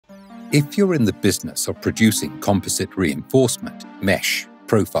If you're in the business of producing composite reinforcement, mesh,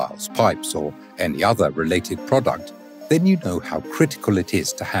 profiles, pipes, or any other related product, then you know how critical it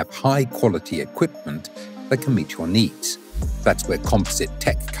is to have high-quality equipment that can meet your needs. That's where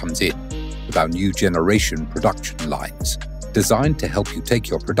Composite-Tech comes in, with our new generation production lines, designed to help you take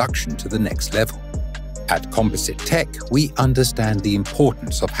your production to the next level. At Composite-Tech, we understand the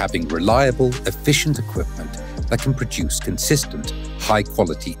importance of having reliable, efficient equipment that can produce consistent,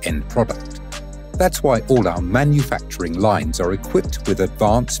 high-quality end product. That's why all our manufacturing lines are equipped with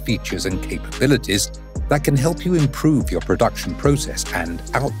advanced features and capabilities that can help you improve your production process and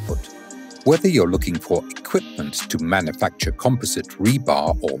output. Whether you're looking for equipment to manufacture composite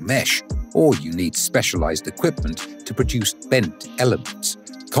rebar or mesh, or you need specialized equipment to produce bent elements,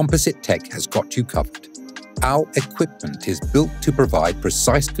 Composite-Tech has got you covered. Our equipment is built to provide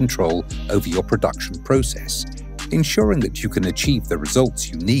precise control over your production process, ensuring that you can achieve the results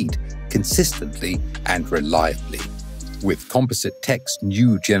you need consistently and reliably. With Composite-Tech's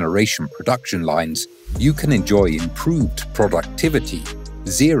new generation production lines, you can enjoy improved productivity,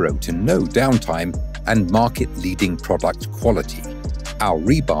 zero to no downtime, and market-leading product quality. Our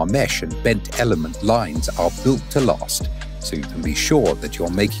rebar mesh and bent element lines are built to last, so you can be sure that you're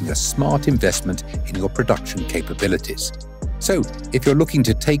making a smart investment in your production capabilities. So, if you're looking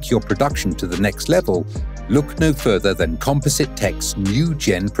to take your production to the next level, look no further than Composite-Tech's new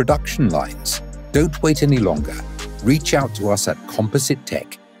gen production lines. Don't wait any longer. Reach out to us at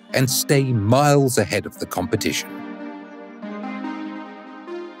Composite-Tech and stay miles ahead of the competition.